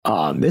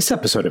On this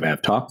episode of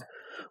AvTalk,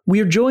 we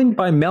are joined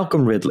by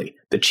Malcolm Ridley,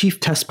 the chief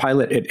test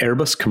pilot at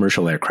Airbus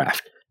Commercial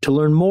Aircraft, to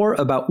learn more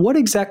about what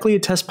exactly a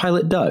test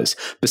pilot does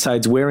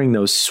besides wearing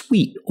those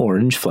sweet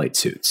orange flight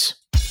suits.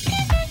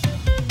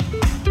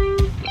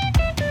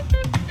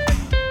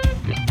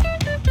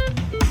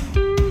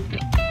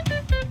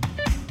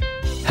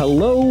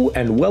 Hello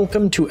and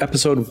welcome to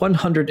episode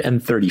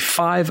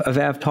 135 of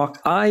AvTalk.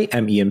 I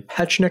am Ian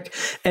Petchnick,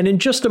 and in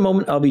just a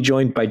moment I'll be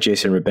joined by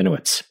Jason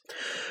Rabinowitz.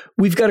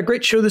 We've got a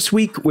great show this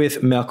week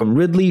with Malcolm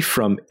Ridley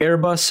from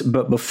Airbus,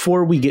 but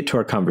before we get to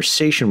our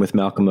conversation with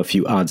Malcolm, a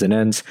few odds and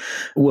ends.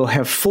 We'll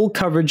have full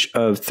coverage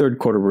of third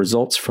quarter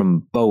results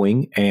from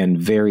Boeing and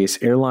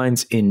various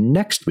airlines in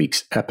next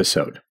week's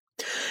episode.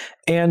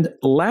 And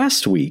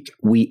last week,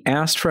 we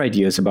asked for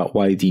ideas about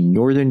why the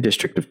Northern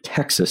District of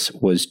Texas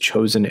was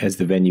chosen as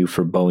the venue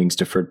for Boeing's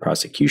deferred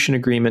prosecution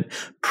agreement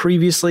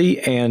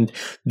previously and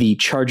the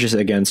charges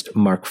against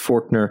Mark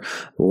Faulkner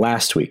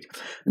last week.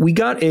 We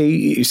got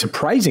a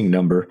surprising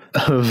number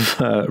of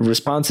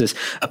responses.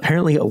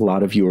 Apparently, a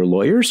lot of you are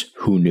lawyers.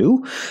 Who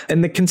knew?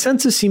 And the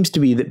consensus seems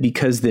to be that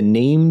because the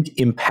named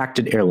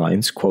impacted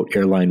airlines, quote,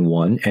 Airline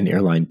 1 and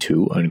Airline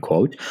 2,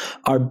 unquote,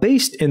 are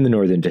based in the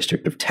Northern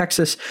District of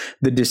Texas,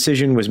 the decision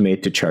was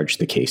made to charge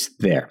the case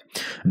there.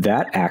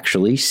 That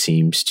actually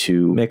seems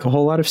to make a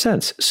whole lot of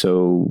sense.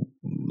 So,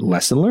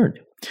 lesson learned.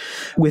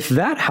 With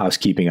that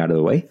housekeeping out of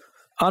the way,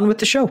 on with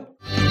the show.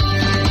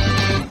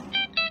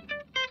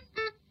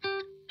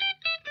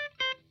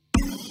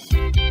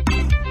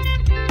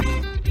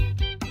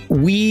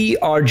 We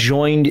are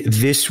joined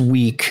this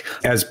week,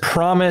 as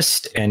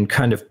promised and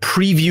kind of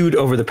previewed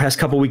over the past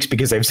couple of weeks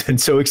because I've been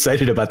so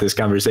excited about this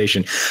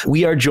conversation.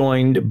 We are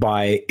joined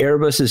by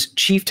Airbus's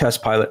chief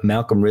test pilot,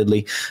 Malcolm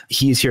Ridley.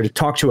 He is here to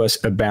talk to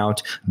us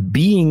about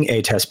being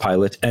a test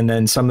pilot and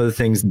then some of the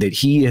things that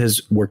he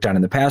has worked on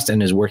in the past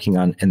and is working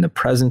on in the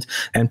present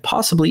and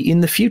possibly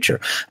in the future.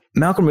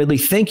 Malcolm Ridley,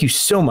 thank you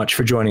so much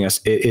for joining us.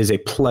 It is a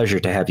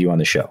pleasure to have you on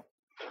the show.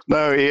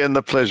 No, Ian,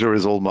 the pleasure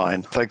is all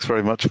mine. Thanks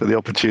very much for the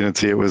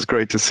opportunity. It was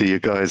great to see you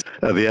guys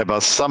at the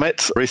Airbus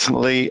Summit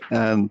recently,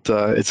 and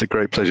it's a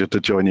great pleasure to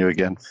join you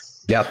again.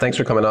 Yeah, thanks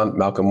for coming on,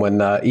 Malcolm.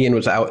 When Ian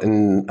was out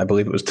in, I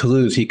believe it was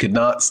Toulouse, he could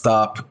not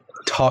stop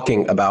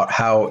talking about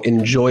how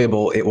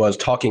enjoyable it was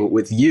talking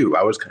with you.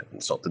 I was kind of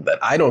insulted that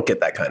I don't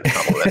get that kind of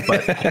compliment,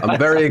 but I'm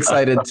very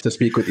excited to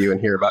speak with you and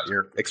hear about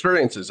your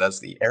experiences as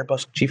the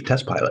Airbus chief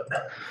test pilot.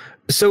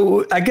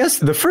 So I guess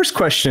the first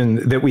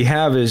question that we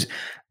have is,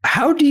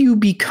 how do you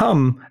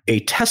become a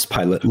test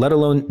pilot, let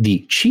alone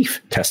the chief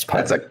test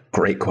pilot? That's a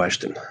great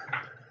question.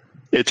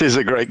 It is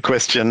a great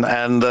question.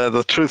 And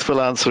the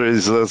truthful answer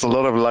is there's a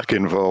lot of luck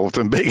involved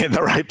and being in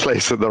the right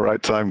place at the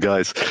right time,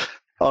 guys.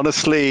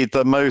 Honestly,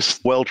 the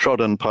most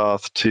well-trodden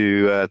path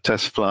to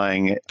test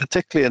flying,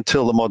 particularly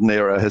until the modern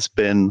era, has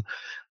been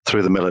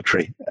through the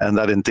military. And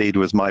that indeed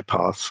was my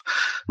path.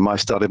 I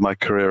started my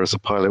career as a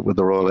pilot with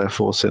the Royal Air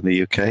Force in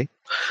the UK.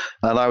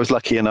 And I was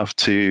lucky enough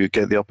to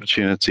get the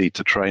opportunity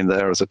to train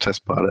there as a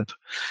test pilot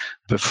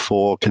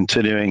before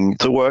continuing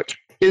to work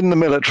in the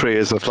military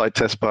as a flight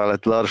test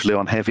pilot, largely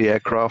on heavy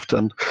aircraft,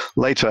 and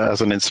later as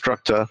an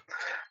instructor.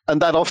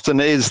 And that often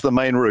is the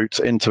main route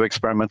into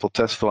experimental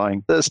test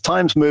flying. As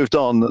time's moved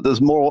on,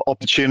 there's more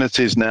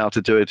opportunities now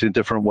to do it in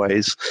different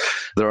ways.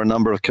 There are a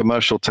number of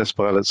commercial test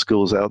pilot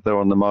schools out there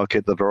on the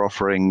market that are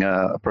offering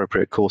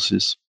appropriate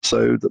courses.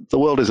 So the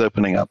world is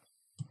opening up.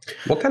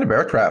 What kind of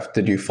aircraft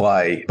did you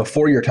fly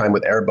before your time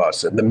with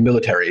Airbus and the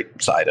military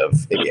side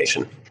of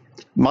aviation?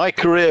 My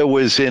career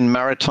was in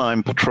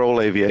maritime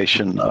patrol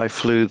aviation. I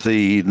flew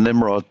the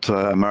Nimrod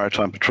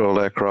maritime patrol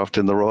aircraft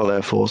in the Royal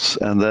Air Force,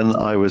 and then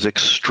I was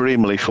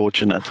extremely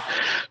fortunate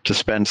to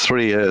spend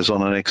 3 years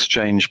on an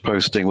exchange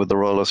posting with the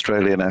Royal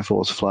Australian Air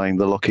Force flying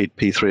the Lockheed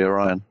P3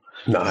 Orion.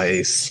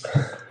 Nice.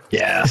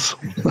 Yes.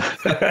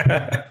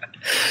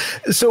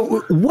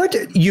 So what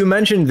you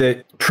mentioned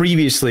that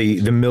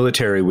previously the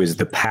military was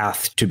the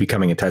path to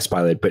becoming a test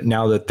pilot, but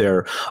now that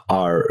there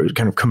are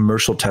kind of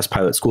commercial test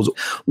pilot schools,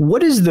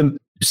 what is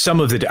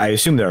I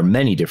assume there are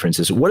many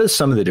differences. What are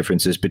some of the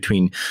differences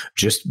between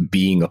just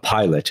being a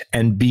pilot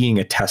and being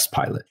a test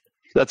pilot?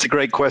 That's a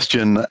great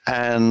question.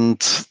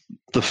 And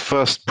the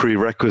first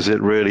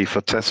prerequisite really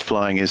for test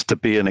flying is to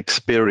be an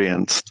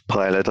experienced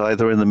pilot,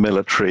 either in the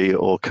military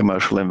or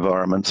commercial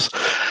environments.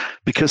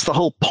 Because the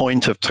whole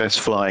point of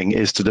test flying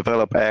is to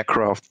develop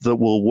aircraft that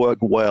will work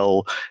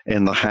well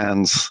in the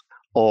hands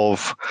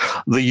of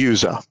the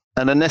user.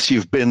 And unless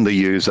you've been the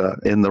user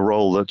in the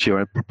role that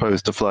you're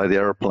proposed to fly the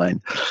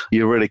airplane,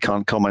 you really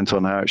can't comment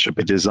on how it should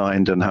be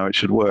designed and how it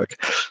should work.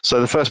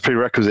 So the first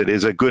prerequisite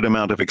is a good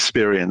amount of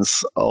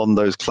experience on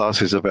those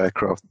classes of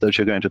aircraft that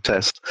you're going to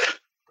test.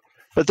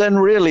 But then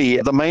really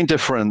the main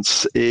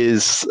difference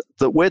is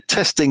that we're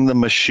testing the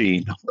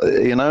machine,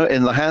 in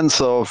the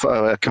hands of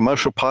a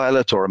commercial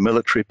pilot or a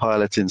military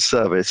pilot in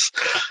service.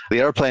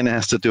 The airplane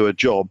has to do a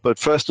job, but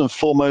first and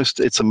foremost,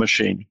 it's a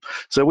machine.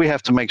 So we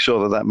have to make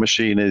sure that that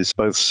machine is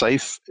both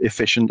safe,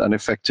 efficient, and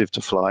effective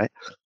to fly.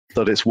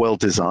 that it's well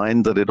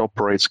designed, that it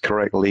operates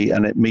correctly,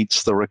 and it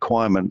meets the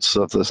requirements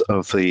of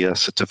the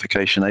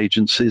certification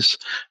agencies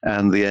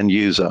and the end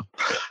user.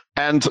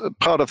 And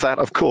part of that,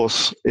 of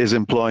course, is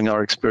employing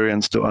our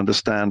experience to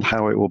understand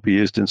how it will be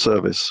used in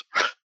service.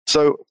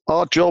 So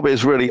our job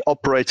is really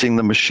operating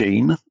the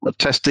machine,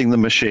 testing the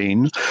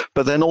machine,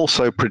 but then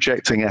also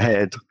projecting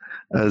ahead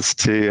as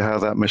to how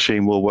that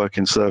machine will work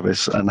in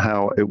service and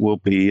how it will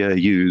be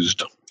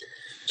used.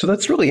 So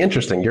that's really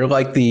interesting. You're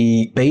like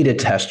the beta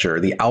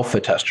tester, the alpha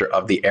tester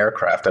of the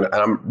aircraft. And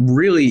I'm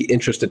really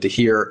interested to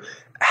hear,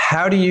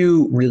 how do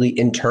you really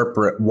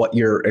interpret what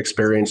you're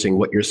experiencing,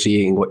 what you're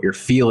seeing, what you're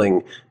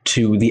feeling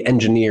to the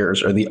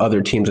engineers or the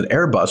other teams at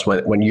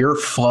Airbus when you're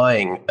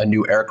flying a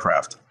new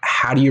aircraft?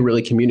 How do you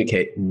really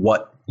communicate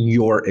what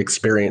you're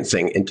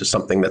experiencing into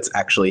something that's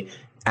actually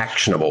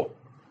actionable?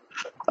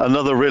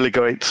 Another really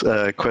great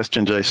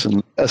question,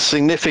 Jason. A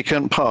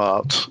significant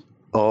part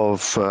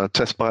of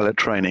test pilot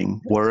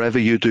training, wherever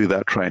you do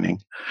that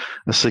training,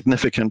 a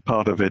significant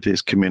part of it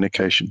is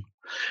communication.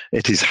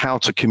 It is how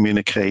to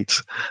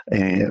communicate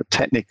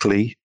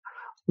technically,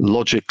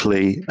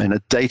 logically, in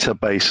a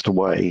data-based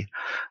way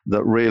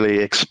that really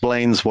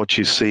explains what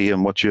you see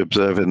and what you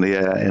observe in the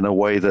air in a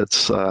way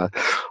that's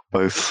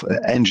both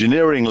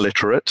engineering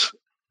literate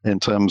in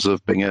terms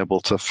of being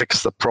able to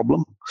fix the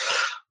problem,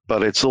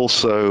 but it's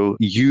also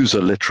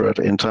user literate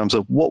in terms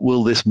of what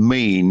will this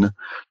mean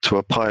to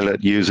a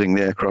pilot using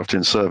the aircraft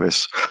in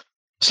service.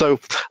 So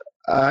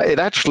it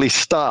actually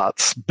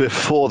starts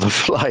before the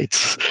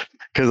flights,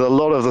 because a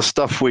lot of the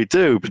stuff we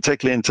do,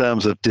 particularly in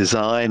terms of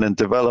design and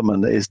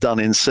development, is done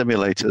in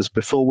simulators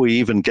before we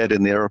even get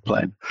in the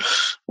airplane.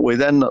 We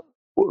then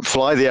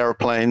fly the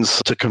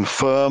airplanes to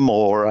confirm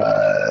or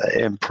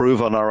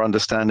improve on our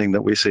understanding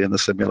that we see in the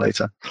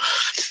simulator.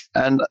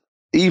 And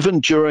even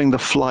during the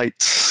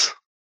flights,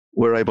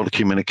 we're able to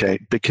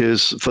communicate,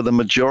 because for the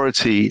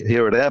majority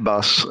here at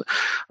Airbus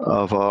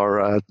of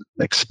our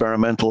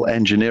experimental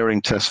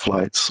engineering test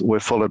flights, we're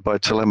followed by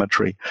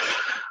telemetry.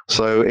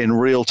 So in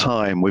real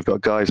time, we've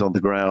got guys on the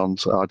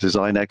ground, our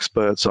design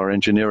experts, our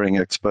engineering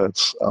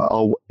experts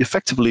are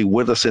effectively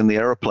with us in the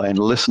airplane,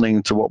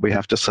 listening to what we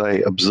have to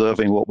say,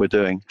 observing what we're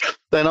doing.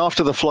 Then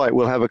after the flight,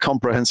 we'll have a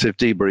comprehensive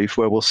debrief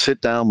where we'll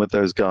sit down with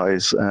those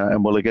guys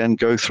and we'll again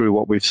go through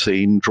what we've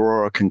seen,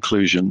 draw our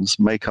conclusions,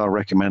 make our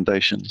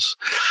recommendations.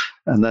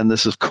 And then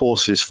this, of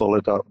course, is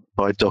followed up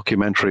by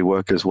documentary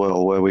work as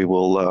well, where we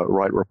will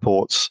write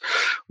reports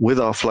with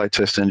our flight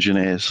test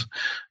engineers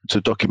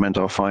to document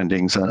our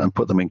findings and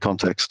put them in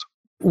context.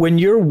 When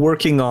you're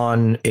working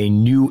on a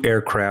new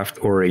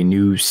aircraft or a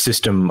new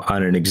system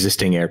on an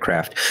existing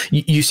aircraft,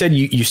 you said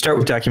you start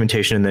with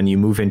documentation and then you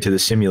move into the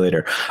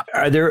simulator.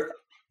 Are there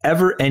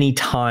ever any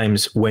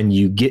times when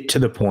you get to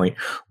the point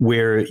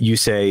where you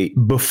say,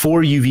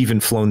 before you've even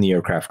flown the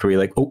aircraft, where you're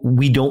like, oh,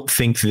 we don't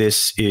think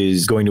this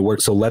is going to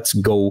work, so let's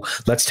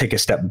take a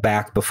step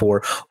back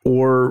before,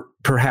 or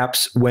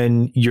perhaps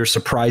when you're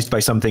surprised by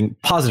something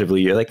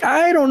positively, you're like,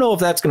 I don't know if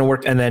that's going to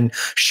work. And then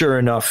sure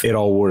enough, it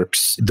all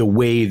works the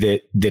way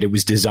that it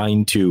was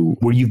designed to,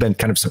 where you've been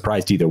kind of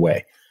surprised either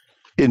way.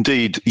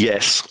 Indeed,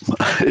 yes,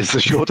 is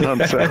the short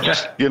answer.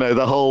 You know,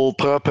 the whole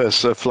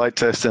purpose of flight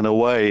test, in a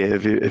way,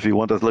 if you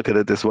want to look at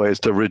it this way, is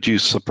to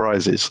reduce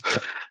surprises.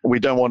 We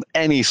don't want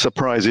any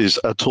surprises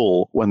at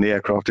all when the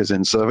aircraft is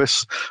in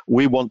service.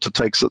 We want to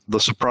take the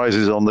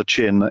surprises on the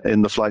chin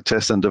in the flight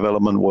test and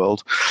development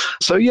world.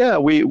 So yeah,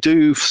 we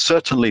do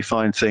certainly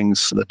find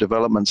things in the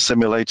development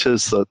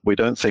simulators that we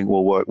don't think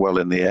will work well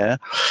in the air.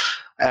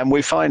 And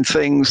we find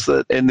things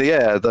that in the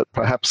air that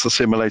perhaps the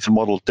simulator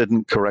model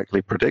didn't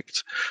correctly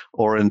predict,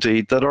 or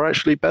indeed that are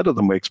actually better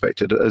than we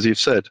expected, as you've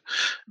said.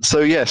 So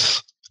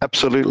yes,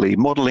 absolutely,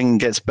 modeling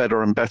gets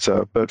better and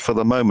better, but for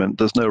the moment,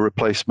 there's no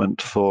replacement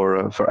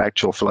for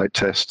actual flight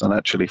test and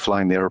actually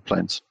flying the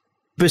airplanes.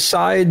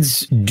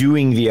 Besides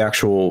doing the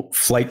actual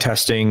flight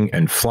testing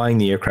and flying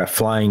the aircraft,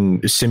 flying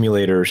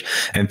simulators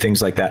and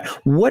things like that,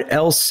 what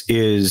else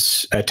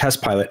is a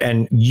test pilot?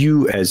 And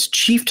you as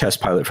chief test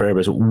pilot for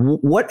Airbus,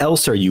 what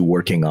else are you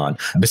working on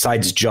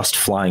besides just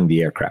flying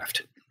the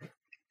aircraft?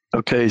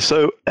 Okay,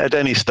 so at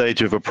any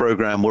stage of a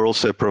program, we're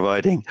also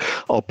providing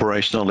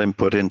operational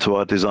input into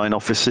our design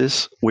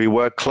offices. We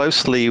work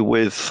closely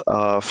with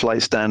our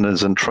flight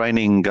standards and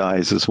training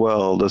guys as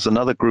well. There's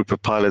another group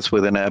of pilots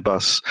within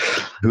Airbus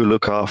who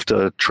look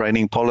after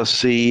training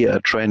policy,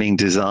 training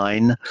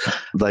design.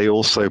 They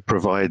also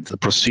provide the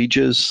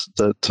procedures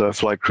that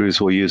flight crews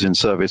will use in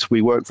service.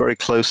 We work very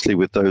closely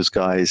with those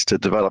guys to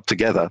develop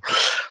together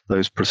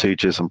those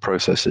procedures and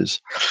processes.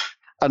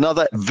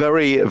 Another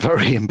very,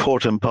 very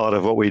important part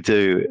of what we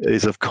do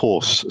is, of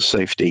course,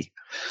 safety.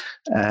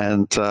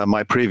 And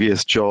my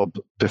previous job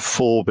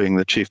before being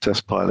the chief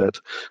test pilot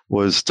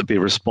was to be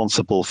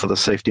responsible for the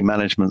safety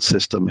management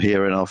system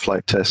here in our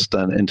flight test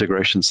and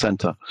integration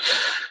center.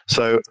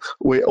 So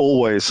we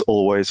always,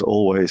 always,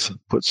 always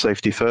put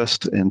safety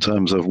first in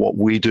terms of what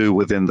we do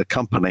within the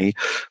company,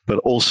 but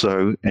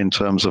also in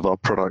terms of our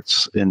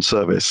products in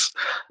service.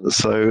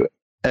 So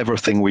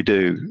everything we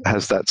do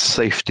has that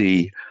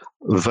safety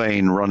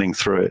vein running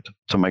through it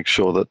to make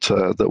sure that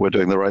that we're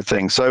doing the right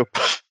thing. So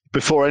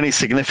before any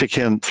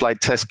significant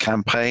flight test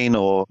campaign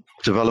or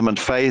development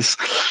phase,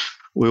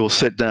 we will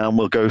sit down,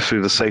 we'll go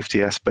through the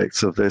safety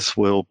aspects of this,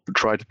 we'll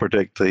try to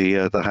predict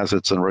the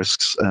hazards and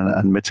risks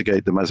and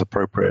mitigate them as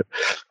appropriate.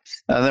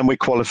 And then we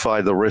qualify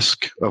the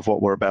risk of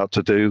what we're about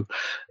to do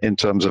in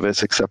terms of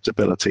its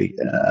acceptability.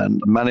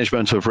 And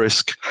management of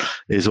risk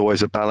is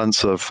always a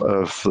balance of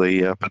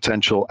the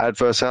potential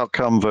adverse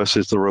outcome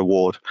versus the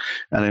reward.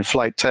 And in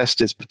flight test,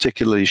 it's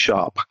particularly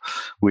sharp.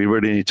 We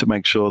really need to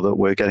make sure that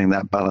we're getting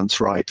that balance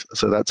right.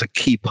 So that's a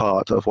key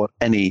part of what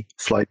any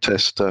flight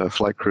test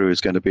flight crew is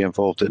going to be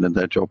involved in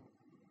their job.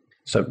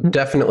 So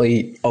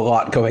definitely a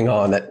lot going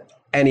on at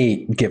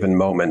any given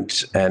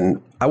moment.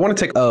 And I want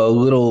to take a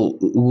little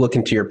look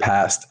into your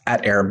past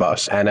at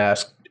Airbus and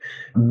ask,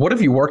 what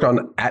have you worked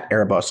on at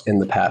Airbus in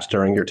the past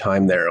during your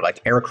time there?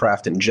 Like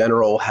aircraft in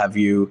general,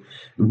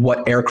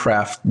 what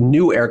aircraft,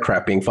 new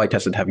aircraft being flight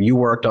tested, have you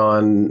worked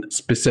on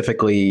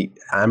specifically?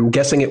 I'm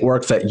guessing it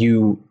works that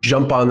you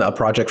jump on a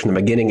project from the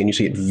beginning and you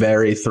see it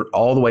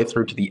all the way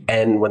through to the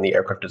end when the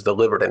aircraft is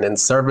delivered and in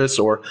service,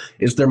 or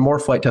is there more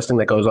flight testing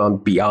that goes on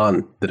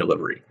beyond the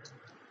delivery?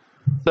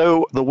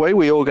 So the way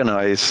we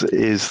organize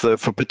is that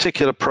for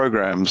particular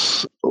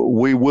programs,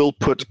 we will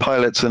put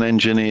pilots and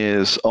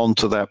engineers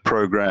onto that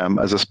program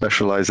as a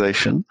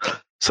specialization.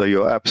 So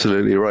you're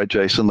absolutely right,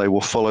 Jason. They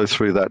will follow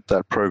through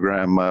that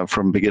program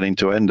from beginning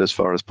to end as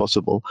far as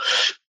possible.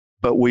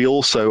 But we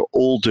also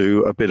all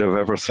do a bit of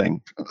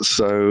everything.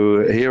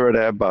 So here at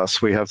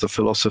Airbus, we have the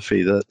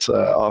philosophy that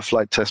our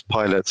flight test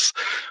pilots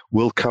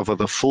will cover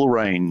the full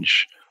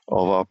range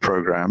of our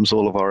programs,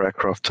 all of our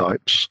aircraft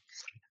types,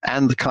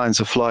 and the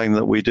kinds of flying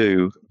that we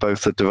do,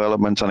 both the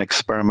development and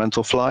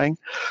experimental flying,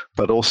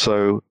 but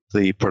also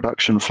the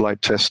production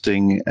flight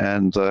testing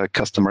and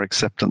customer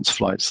acceptance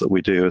flights that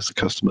we do as the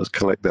customers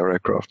collect their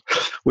aircraft.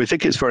 We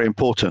think it's very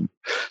important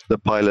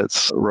that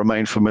pilots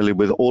remain familiar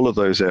with all of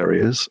those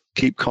areas,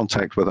 keep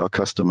contact with our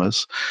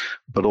customers,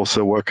 but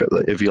also work at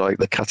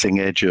the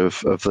cutting edge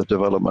of the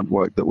development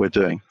work that we're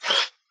doing.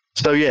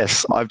 So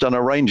yes, I've done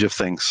a range of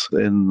things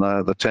in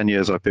the 10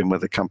 years I've been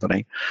with the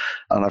company.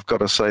 And I've got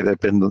to say they've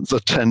been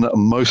the 10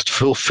 most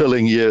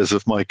fulfilling years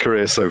of my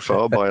career so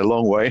far by a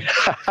long way.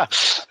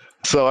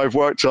 So I've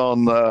worked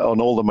on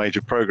all the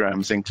major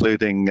programs,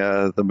 including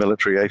the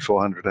military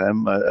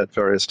A400M at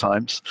various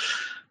times.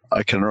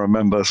 I can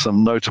remember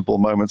some notable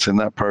moments in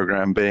that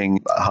program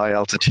being high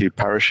altitude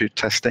parachute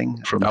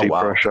testing from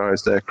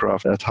depressurized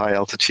aircraft at high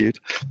altitude.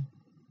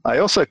 I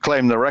also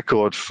claim the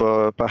record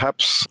for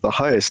perhaps the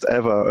highest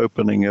ever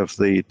opening of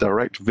the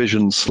direct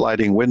vision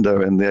sliding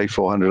window in the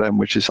A400M,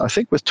 which is, I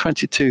think, was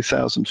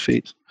 22,000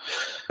 feet.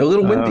 A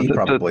little windy,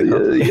 probably.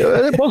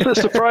 It wasn't,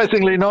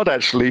 surprisingly not,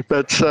 actually.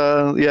 But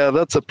yeah,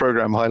 that's a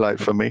program highlight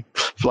for me,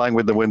 flying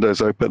with the windows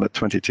open at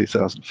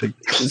 22,000 feet.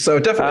 So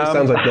it definitely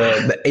sounds like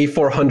the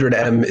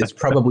A400M is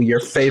probably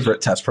your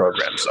favorite test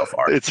program so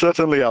far. It's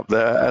certainly up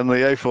there. And the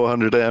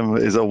A400M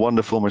is a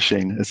wonderful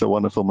machine. It's a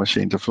wonderful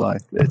machine to fly.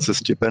 It's a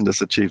stupendous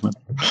achievement.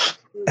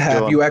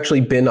 Have you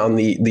actually been on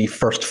the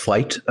first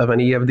flight of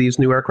any of these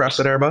new aircraft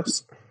at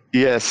Airbus?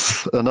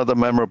 Yes, another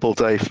memorable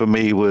day for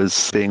me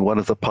was being one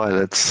of the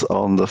pilots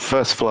on the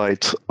first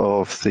flight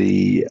of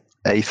the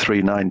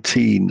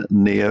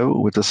A319neo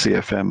with the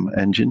CFM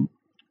engine,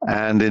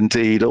 and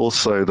indeed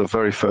also the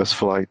very first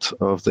flight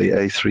of the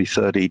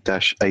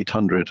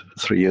A330-800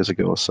 3 years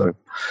ago or so.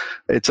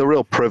 It's a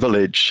real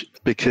privilege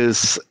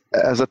because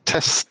as a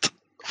test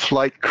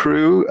flight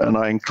crew, and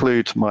I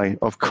include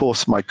of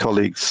course, my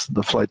colleagues,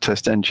 the flight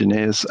test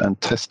engineers and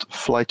test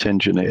flight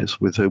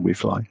engineers with whom we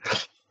fly.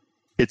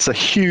 It's a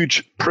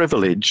huge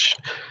privilege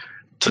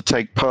to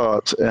take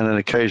part in an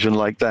occasion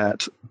like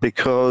that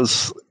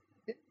because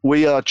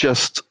we are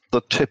just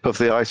the tip of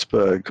the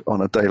iceberg on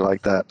a day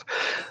like that.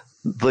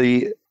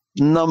 The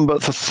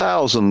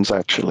thousands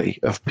actually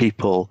of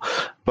people,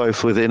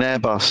 both within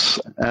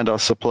Airbus and our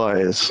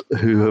suppliers,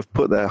 who have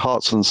put their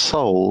hearts and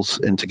souls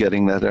into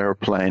getting that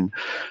airplane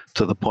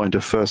to the point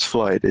of first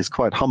flight is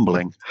quite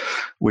humbling.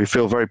 We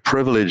feel very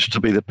privileged to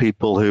be the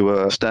people who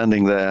are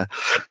standing there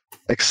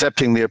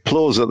accepting the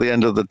applause at the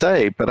end of the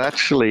day, but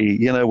actually,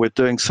 we're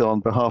doing so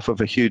on behalf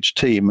of a huge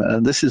team.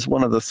 And this is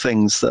one of the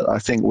things that I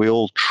think we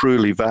all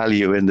truly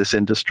value in this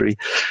industry.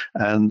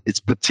 And it's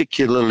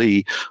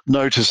particularly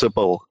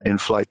noticeable in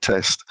flight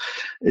test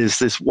is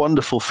this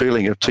wonderful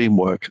feeling of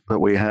teamwork that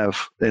we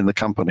have in the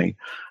company.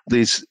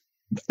 These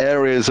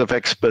areas of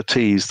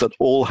expertise that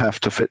all have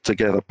to fit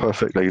together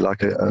perfectly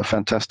like a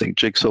fantastic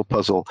jigsaw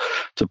puzzle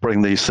to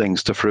bring these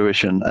things to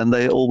fruition. And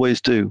they always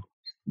do.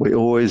 We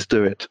always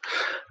do it.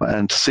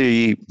 And to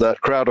see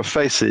that crowd of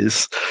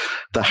faces,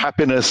 the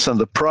happiness and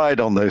the pride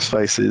on those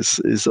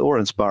faces is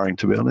awe-inspiring,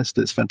 to be honest.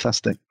 It's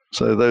fantastic.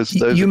 So those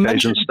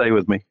occasions stay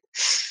with me.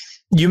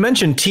 You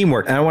mentioned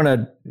teamwork, and I want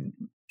to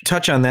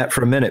touch on that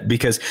for a minute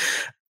because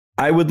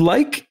I would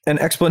like an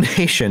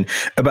explanation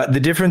about the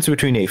difference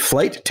between a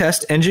flight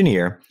test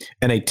engineer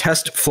and a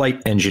test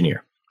flight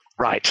engineer.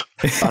 Right.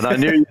 And I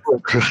knew you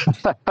would.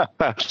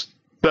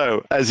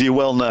 So, as you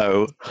well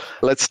know,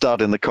 let's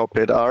start in the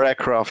cockpit. Our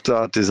aircraft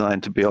are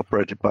designed to be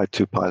operated by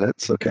 2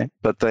 pilots, okay?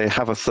 But they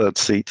have a third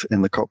seat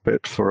in the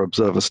cockpit for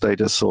observer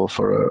status or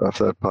for a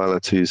third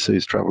pilot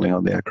who's traveling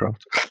on the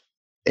aircraft.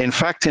 In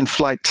fact, in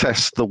flight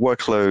tests, the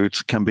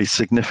workload can be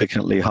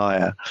significantly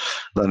higher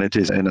than it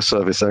is in a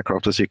service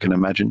aircraft, as you can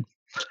imagine.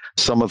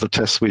 Some of the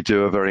tests we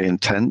do are very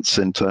intense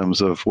in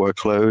terms of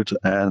workload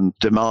and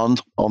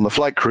demand on the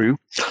flight crew.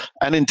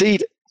 And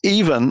indeed,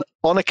 even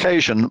on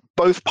occasion,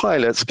 both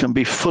pilots can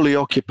be fully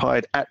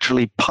occupied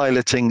actually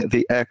piloting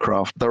the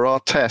aircraft. There are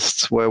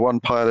tests where one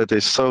pilot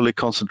is solely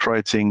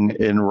concentrating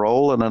in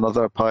roll and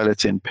another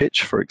pilot in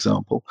pitch, for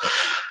example.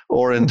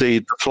 Or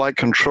indeed, the flight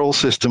control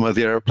system of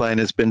the airplane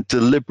has been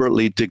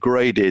deliberately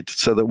degraded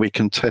so that we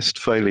can test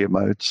failure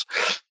modes,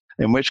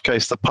 in which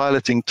case the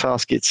piloting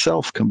task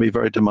itself can be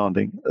very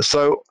demanding.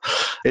 So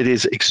it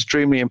is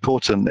extremely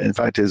important, in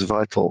fact, it is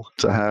vital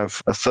to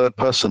have a third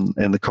person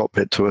in the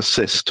cockpit to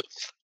assist.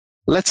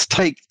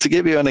 To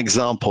give you an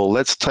example,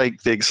 let's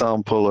take the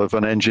example of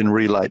an engine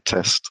relight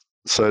test.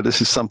 So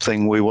this is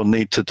something we will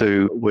need to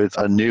do with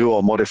a new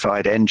or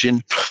modified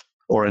engine,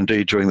 or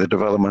indeed during the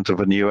development of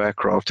a new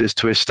aircraft, is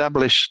to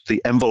establish the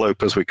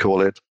envelope, as we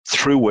call it,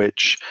 through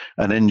which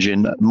an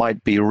engine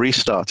might be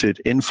restarted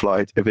in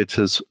flight if it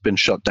has been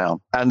shut down.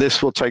 And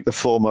this will take the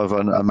form of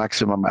a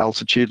maximum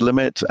altitude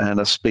limit and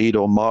a speed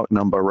or Mach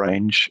number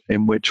range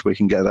in which we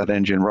can get that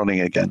engine running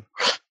again.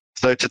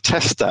 So to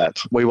test that,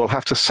 we will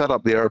have to set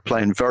up the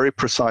airplane very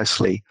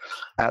precisely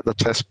at the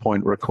test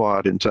point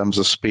required in terms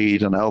of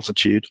speed and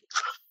altitude.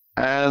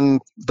 And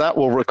that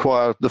will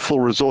require the full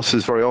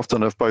resources very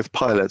often of both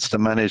pilots to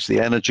manage the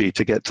energy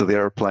to get to the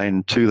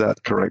airplane to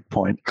that correct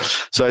point.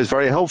 So it's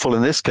very helpful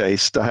in this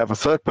case to have a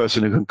third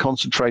person who can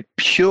concentrate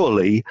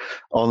purely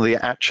on the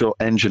actual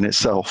engine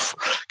itself,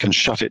 can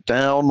shut it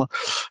down,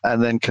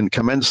 and then can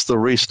commence the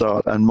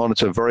restart and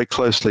monitor very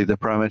closely the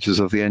parameters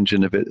of the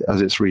engine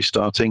as it's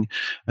restarting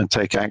and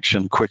take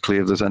action quickly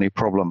if there's any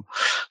problem.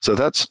 So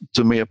that's,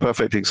 to me, a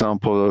perfect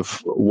example of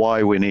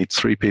why we need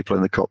 3 people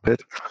in the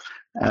cockpit.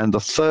 And the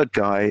third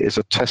guy is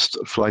a test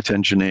flight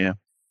engineer.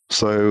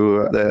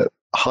 So they're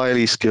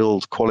highly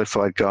skilled,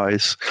 qualified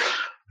guys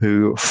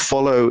who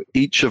follow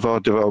each of our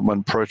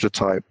development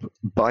prototype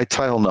by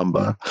tail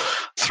number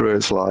through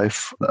its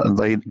life. And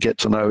they get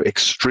to know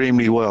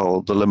extremely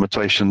well the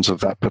limitations of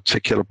that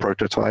particular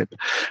prototype,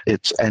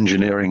 its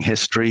engineering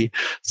history.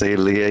 They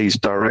liaise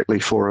directly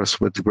for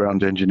us with the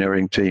ground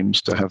engineering teams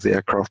to have the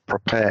aircraft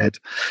prepared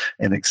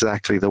in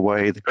exactly the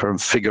way, the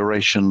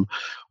configuration,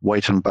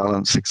 weight and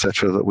balance,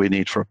 etc., that we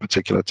need for a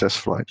particular test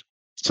flight.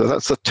 So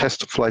that's the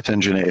test flight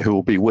engineer who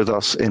will be with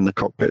us in the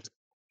cockpit.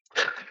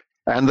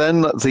 And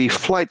then the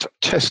flight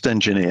test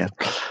engineer.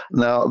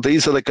 Now,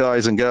 these are the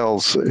guys and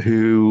girls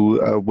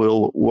who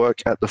will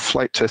work at the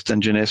flight test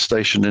engineer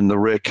station in the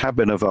rear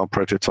cabin of our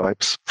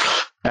prototypes.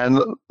 And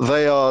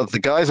they are the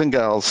guys and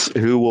gals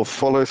who will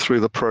follow through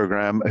the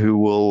program, who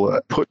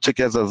will put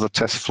together the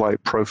test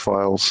flight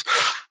profiles,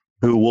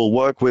 who will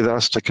work with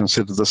us to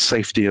consider the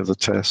safety of the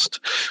test,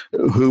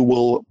 who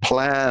will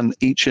plan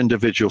each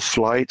individual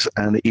flight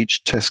and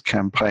each test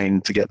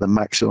campaign to get the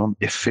maximum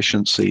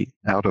efficiency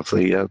out of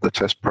the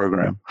test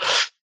program.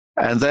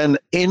 And then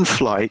in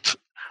flight,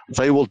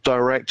 they will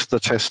direct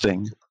the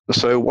testing.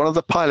 So one of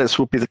the pilots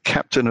will be the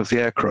captain of the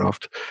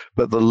aircraft,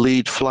 but the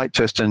lead flight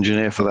test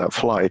engineer for that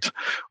flight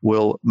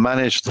will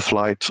manage the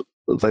flight.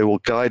 They will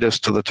guide us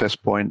to the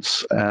test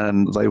points,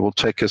 and they will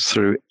take us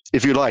through,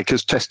 if you like,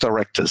 as test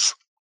directors.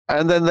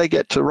 And then they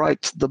get to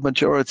write the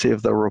majority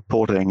of the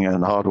reporting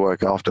and hard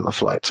work after the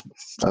flight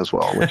as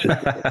well, which is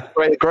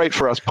great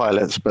for us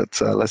pilots,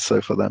 but less so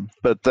for them.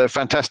 But they're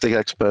fantastic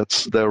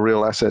experts. They're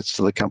real assets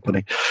to the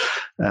company.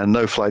 And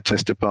no flight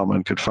test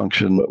department could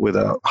function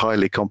without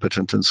highly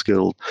competent and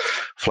skilled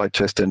flight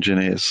test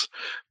engineers,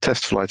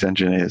 test flight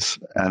engineers,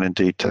 and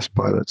indeed test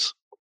pilots.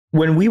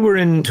 When we were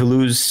in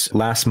Toulouse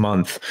last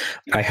month,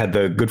 I had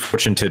the good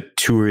fortune to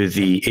tour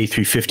the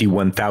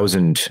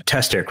A350-1000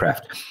 test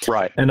aircraft.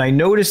 Right. And I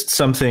noticed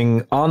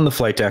something on the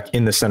flight deck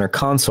in the center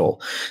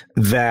console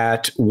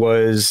that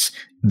was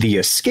the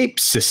escape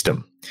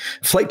system.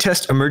 Flight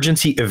test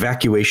emergency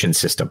evacuation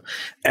system.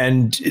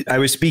 And I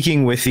was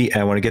speaking with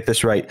I want to get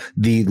this right,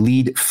 the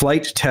lead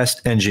flight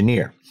test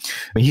engineer.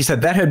 And he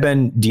said that had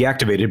been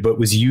deactivated, but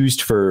was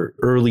used for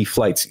early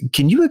flights.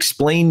 Can you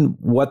explain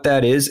what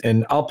that is?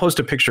 And I'll post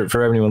a picture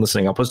for everyone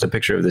listening. I'll post a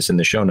picture of this in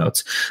the show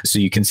notes so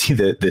you can see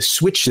the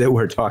switch that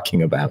we're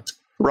talking about.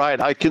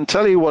 Right. I can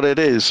tell you what it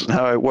is and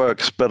how it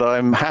works, but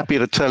I'm happy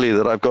to tell you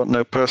that I've got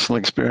no personal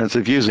experience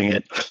of using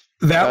it.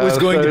 That was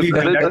going to be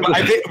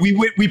I think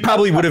we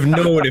probably would have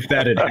known if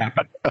that had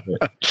happened.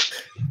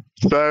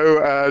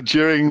 So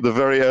during the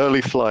very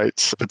early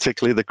flights,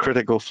 particularly the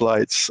critical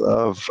flights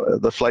of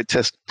the flight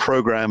test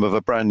program of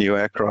a brand new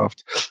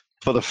aircraft,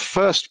 For the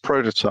first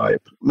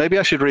prototype, maybe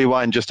I should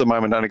rewind just a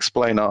moment and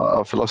explain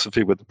our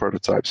philosophy with the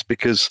prototypes,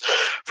 because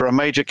for a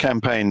major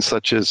campaign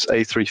such as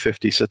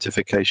A350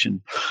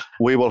 certification,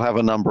 we will have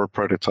a number of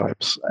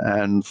prototypes.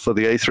 And for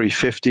the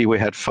A350, we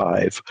had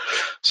 5.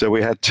 So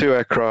we had 2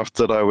 aircraft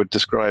that I would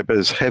describe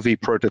as heavy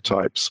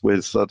prototypes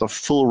with the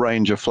full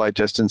range of flight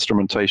test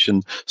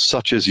instrumentation,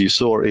 such as you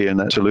saw, Ian,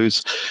 at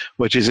Toulouse,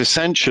 which is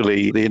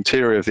essentially the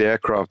interior of the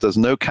aircraft. There's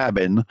no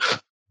cabin.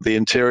 The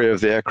interior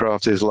of the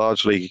aircraft is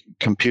largely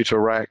computer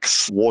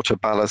racks, water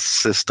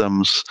ballast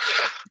systems,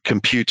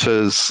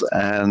 computers,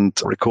 and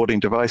recording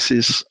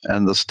devices,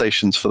 and the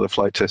stations for the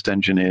flight test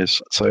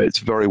engineers. So it's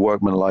very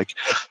workmanlike.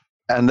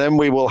 And then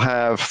we will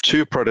have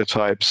 2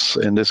 prototypes,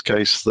 in this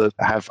case, that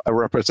have a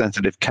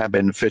representative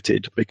cabin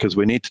fitted, because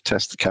we need to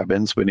test the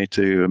cabins. We need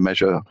to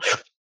measure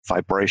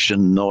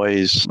vibration,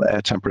 noise,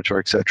 air temperature,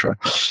 etc.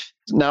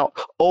 Now,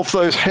 of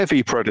those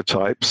heavy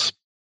prototypes,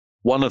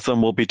 one of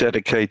them will be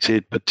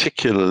dedicated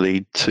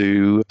particularly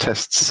to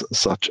tests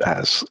such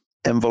as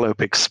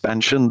envelope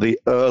expansion, the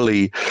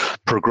early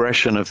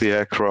progression of the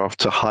aircraft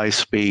to high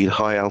speed,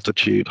 high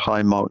altitude,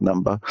 high Mach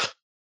number,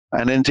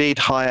 and indeed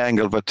high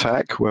angle of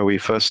attack, where we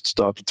first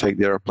start to take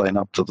the airplane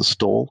up to the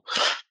stall.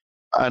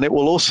 And it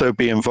will also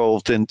be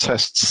involved in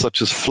tests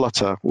such as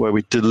flutter, where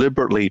we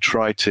deliberately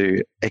try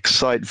to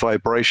excite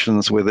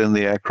vibrations within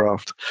the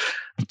aircraft,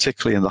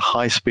 particularly in the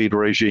high-speed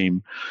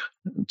regime,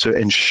 to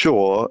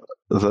ensure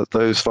that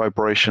those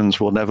vibrations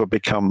will never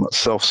become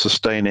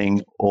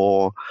self-sustaining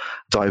or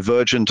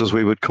divergent, as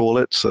we would call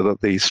it, so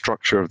that the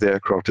structure of the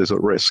aircraft is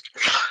at risk.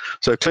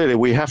 So clearly,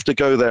 we have to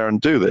go there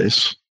and do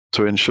this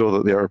to ensure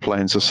that the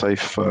airplanes are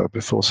safe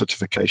before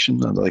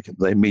certification and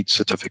they meet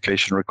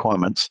certification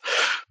requirements.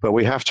 But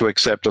we have to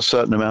accept a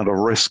certain amount of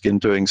risk in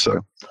doing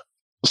so.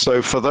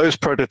 So for those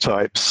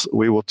prototypes,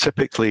 we will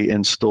typically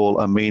install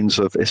a means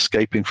of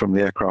escaping from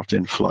the aircraft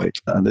in flight.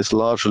 And this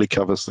largely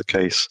covers the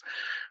case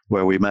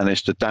where we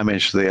manage to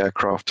damage the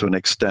aircraft to an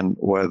extent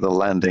where the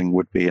landing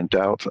would be in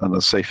doubt, and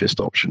the safest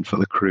option for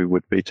the crew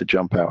would be to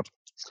jump out.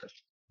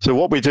 So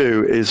what we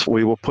do is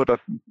we will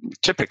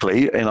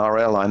typically in our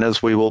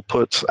airliners, we will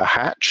put a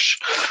hatch,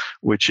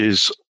 which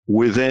is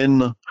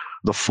within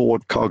the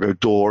forward cargo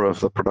door of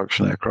the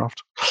production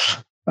aircraft.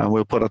 And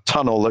we'll put a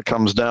tunnel that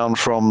comes down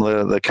from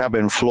the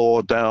cabin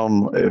floor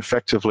down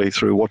effectively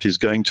through what is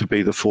going to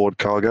be the forward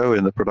cargo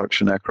in the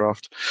production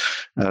aircraft,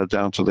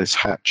 down to this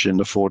hatch in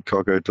the forward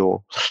cargo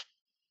door.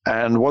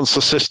 And once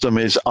the system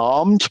is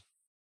armed,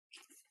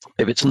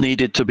 if it's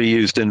needed to be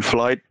used in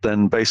flight,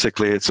 then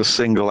basically it's a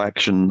single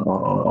action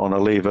on a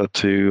lever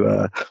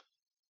to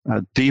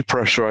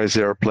depressurize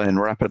the airplane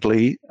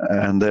rapidly,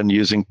 and then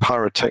using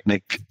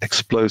pyrotechnic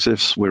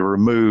explosives, we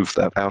remove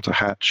that outer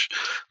hatch,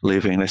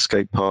 leaving an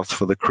escape path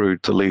for the crew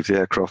to leave the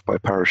aircraft by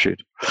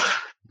parachute.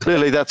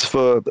 Clearly, that's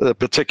for the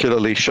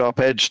particularly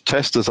sharp-edged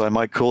tests, as I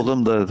might call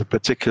them, the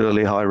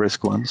particularly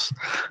high-risk ones.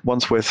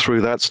 Once we're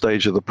through that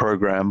stage of the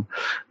program,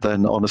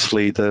 then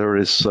honestly, there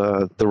is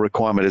the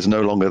requirement is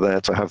no longer there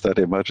to have that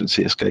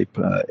emergency escape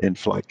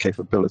in-flight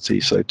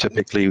capability. So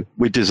typically,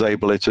 we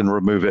disable it and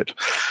remove it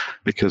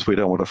because we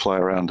don't want to fly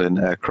around in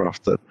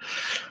aircraft that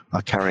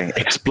are carrying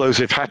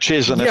explosive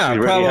hatches. And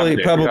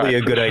probably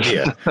a good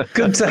idea.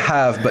 Good to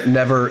have, but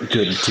never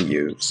good to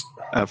use.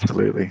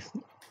 Absolutely.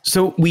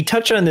 So we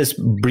touched on this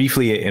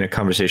briefly in a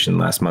conversation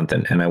last month,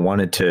 and I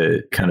wanted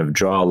to kind of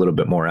draw a little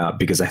bit more out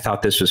because I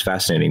thought this was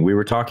fascinating. We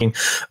were talking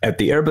at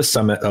the Airbus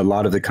Summit. A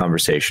lot of the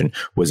conversation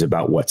was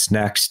about what's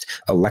next,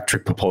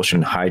 electric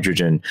propulsion,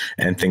 hydrogen,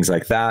 and things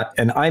like that.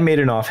 And I made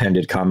an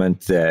offhanded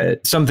comment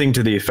that something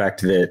to the effect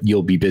that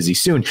you'll be busy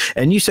soon.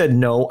 And you said,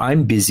 no,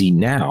 I'm busy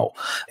now.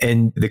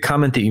 And the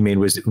comment that you made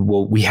was,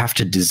 well, we have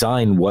to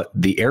design what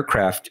the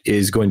aircraft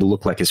is going to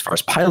look like as far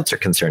as pilots are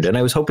concerned. And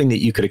I was hoping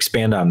that you could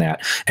expand on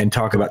that and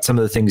talk about some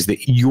of the things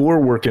that your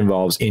work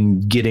involves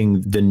in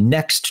getting the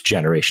next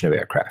generation of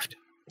aircraft.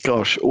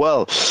 Gosh,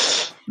 well,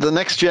 the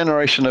next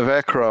generation of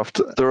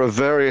aircraft, there are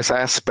various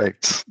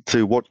aspects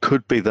to what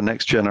could be the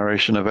next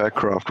generation of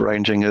aircraft,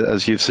 ranging,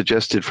 as you've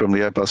suggested, from the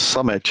Airbus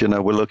Summit. You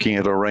know, we're looking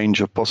at a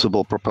range of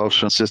possible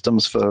propulsion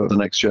systems for the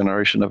next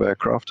generation of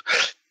aircraft.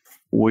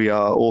 We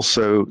are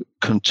also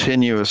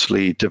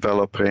continuously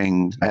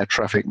developing air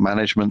traffic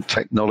management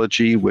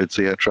technology with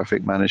the air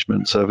traffic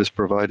management service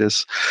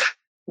providers.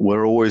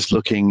 We're always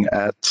looking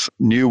at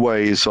new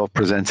ways of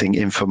presenting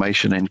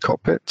information in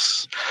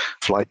cockpits,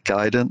 flight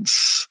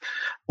guidance,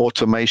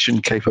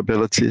 automation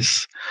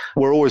capabilities.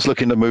 We're always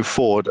looking to move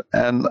forward.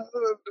 And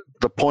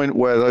the point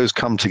where those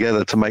come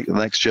together to make the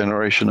next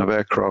generation of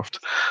aircraft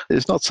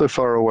is not so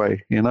far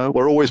away. You know,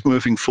 we're always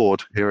moving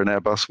forward here in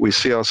Airbus. We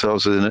see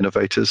ourselves as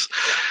innovators.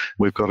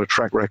 We've got a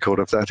track record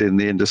of that in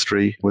the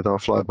industry with our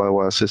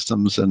fly-by-wire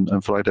systems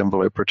and flight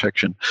envelope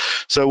protection.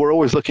 So we're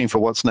always looking for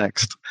what's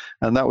next.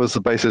 And that was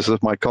the basis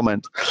of my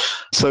comment.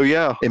 So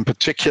yeah, in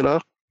particular,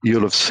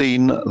 you'll have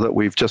seen that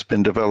we've just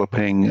been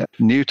developing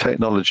new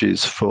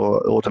technologies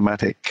for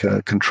automatic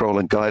control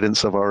and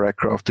guidance of our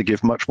aircraft to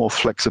give much more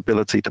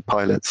flexibility to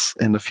pilots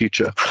in the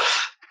future.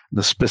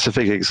 The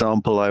specific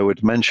example I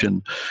would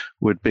mention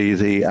would be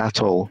the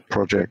Atoll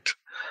project.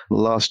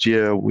 Last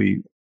year,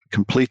 we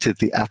completed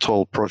the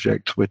Atoll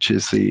project, which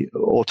is the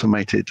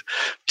automated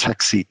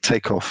taxi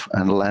takeoff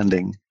and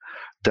landing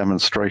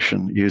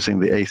demonstration using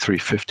the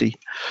A350.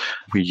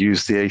 We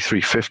use the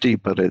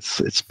A350, but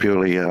it's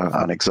purely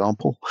an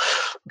example.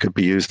 It could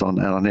be used on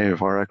any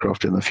of our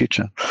aircraft in the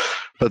future.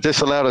 But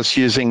this allowed us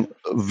using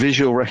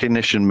visual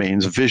recognition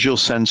means, visual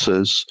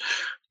sensors,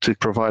 to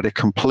provide a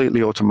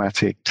completely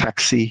automatic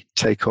taxi,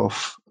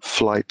 takeoff,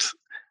 flight,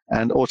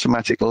 and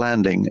automatic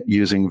landing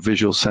using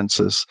visual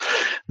sensors.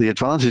 The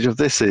advantage of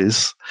this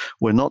is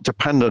we're not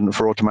dependent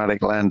for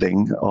automatic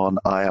landing on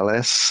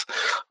ILS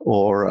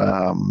or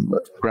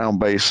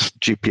ground-based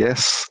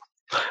GPS.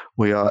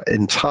 We are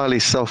entirely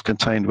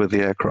self-contained with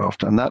the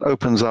aircraft, and that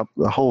opens up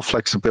the whole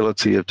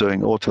flexibility of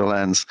doing auto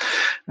lands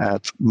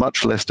at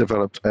much less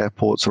developed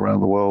airports around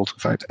the world. In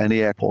fact,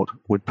 any airport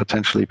would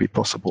potentially be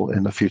possible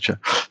in the future.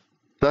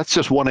 That's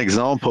just one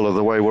example of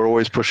the way we're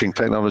always pushing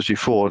technology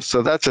forward.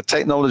 So that's a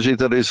technology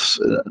that is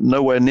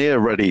nowhere near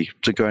ready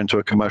to go into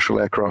a commercial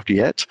aircraft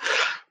yet,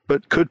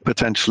 but could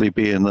potentially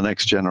be in the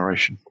next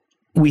generation.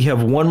 We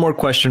have one more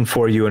question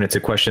for you, and it's a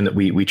question that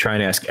we try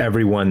and ask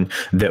everyone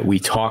that we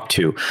talk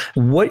to.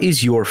 What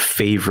is your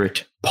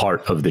favorite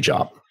part of the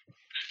job?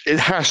 It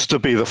has to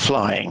be the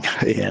flying,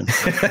 Ian.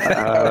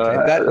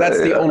 That's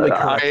the only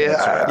correct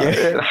answer.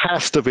 It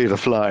has to be the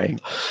flying.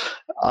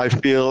 I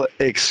feel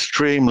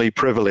extremely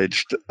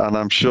privileged, and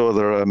I'm sure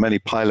there are many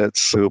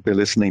pilots who will be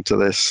listening to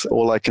this.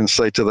 All I can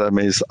say to them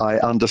is I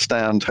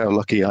understand how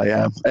lucky I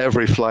am.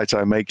 Every flight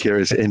I make here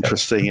is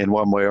interesting in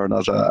one way or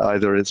another.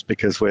 Either it's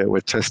because we're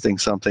testing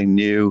something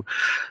new,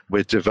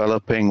 we're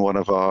developing one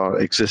of our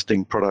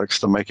existing products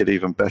to make it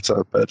even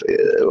better. But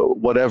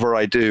whatever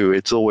I do,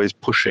 it's always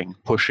pushing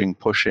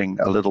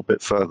a little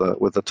bit further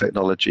with the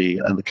technology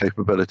and the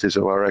capabilities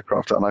of our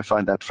aircraft, and I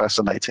find that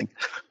fascinating.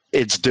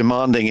 It's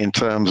demanding in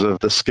terms of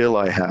the skill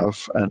I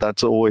have, and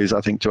that's always,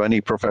 I think, to any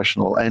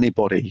professional,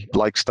 anybody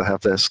likes to have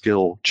their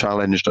skill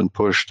challenged and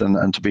pushed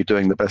and to be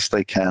doing the best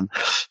they can.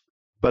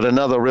 But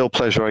another real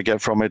pleasure I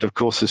get from it, of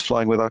course, is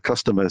flying with our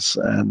customers,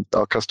 and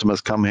our customers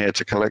come here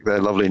to collect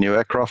their lovely new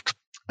aircraft,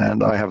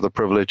 and I have the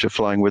privilege of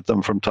flying with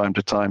them from time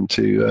to time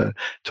to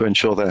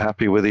ensure they're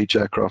happy with each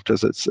aircraft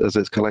as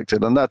it's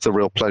collected, and that's a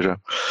real pleasure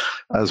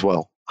as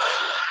well.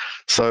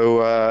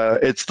 So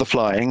it's the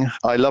flying.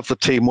 I love the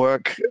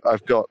teamwork.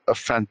 I've got a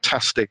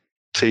fantastic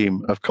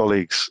team of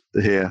colleagues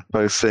here,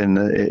 both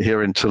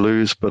here in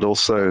Toulouse, but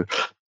also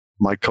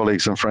my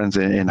colleagues and friends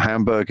in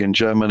Hamburg, in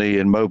Germany,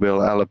 in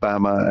Mobile,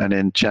 Alabama, and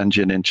in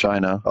Tianjin in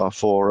China are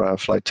 4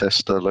 flight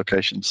test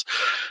locations.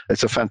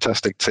 It's a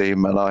fantastic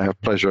team, and I have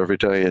pleasure every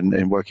day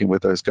in working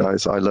with those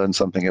guys. I learn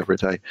something every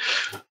day.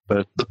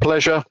 But the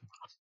pleasure,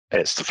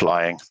 it's the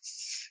flying.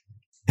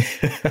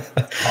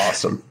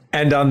 Awesome.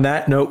 And on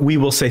that note, we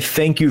will say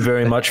thank you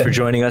very much for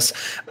joining us.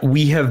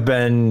 We have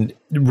been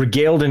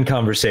regaled in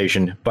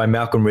conversation by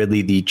Malcolm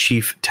Ridley, the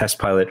chief test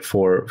pilot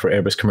for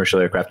Airbus Commercial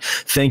Aircraft.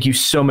 Thank you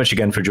so much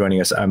again for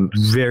joining us. I'm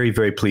very,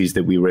 very pleased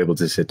that we were able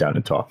to sit down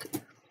and talk.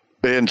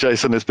 Ian,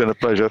 Jason, it's been a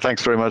pleasure.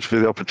 Thanks very much for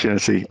the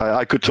opportunity.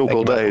 I could talk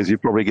all day, as you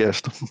probably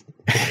guessed.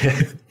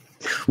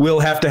 We'll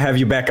have to have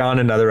you back on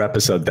another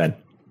episode then.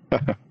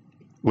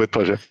 With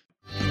pleasure.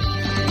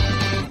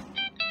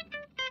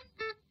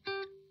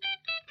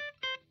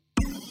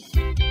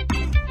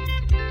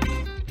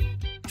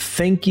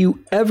 Thank you,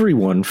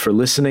 everyone, for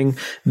listening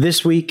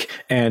this week,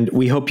 and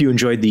we hope you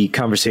enjoyed the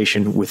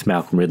conversation with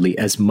Malcolm Ridley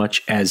as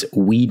much as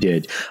we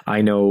did.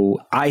 I know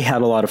I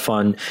had a lot of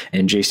fun,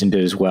 and Jason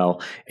did as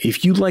well.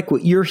 If you like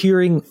what you're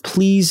hearing,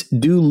 please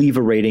do leave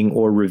a rating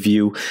or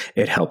review.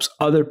 It helps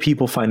other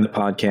people find the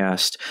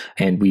podcast,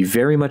 and we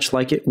very much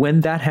like it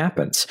when that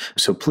happens.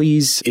 So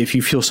please, if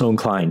you feel so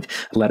inclined,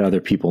 let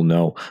other people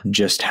know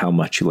just how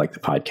much you like the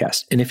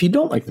podcast. And if you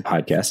don't like the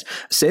podcast,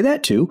 say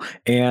that too,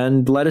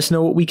 and let us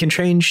know what we can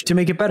change to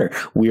make it better.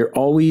 We are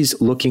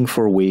always looking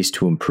for ways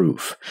to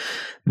improve.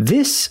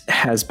 This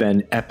has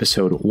been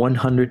episode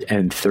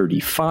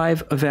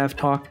 135 of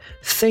AvTalk.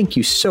 Thank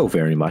you so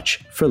very much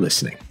for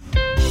listening.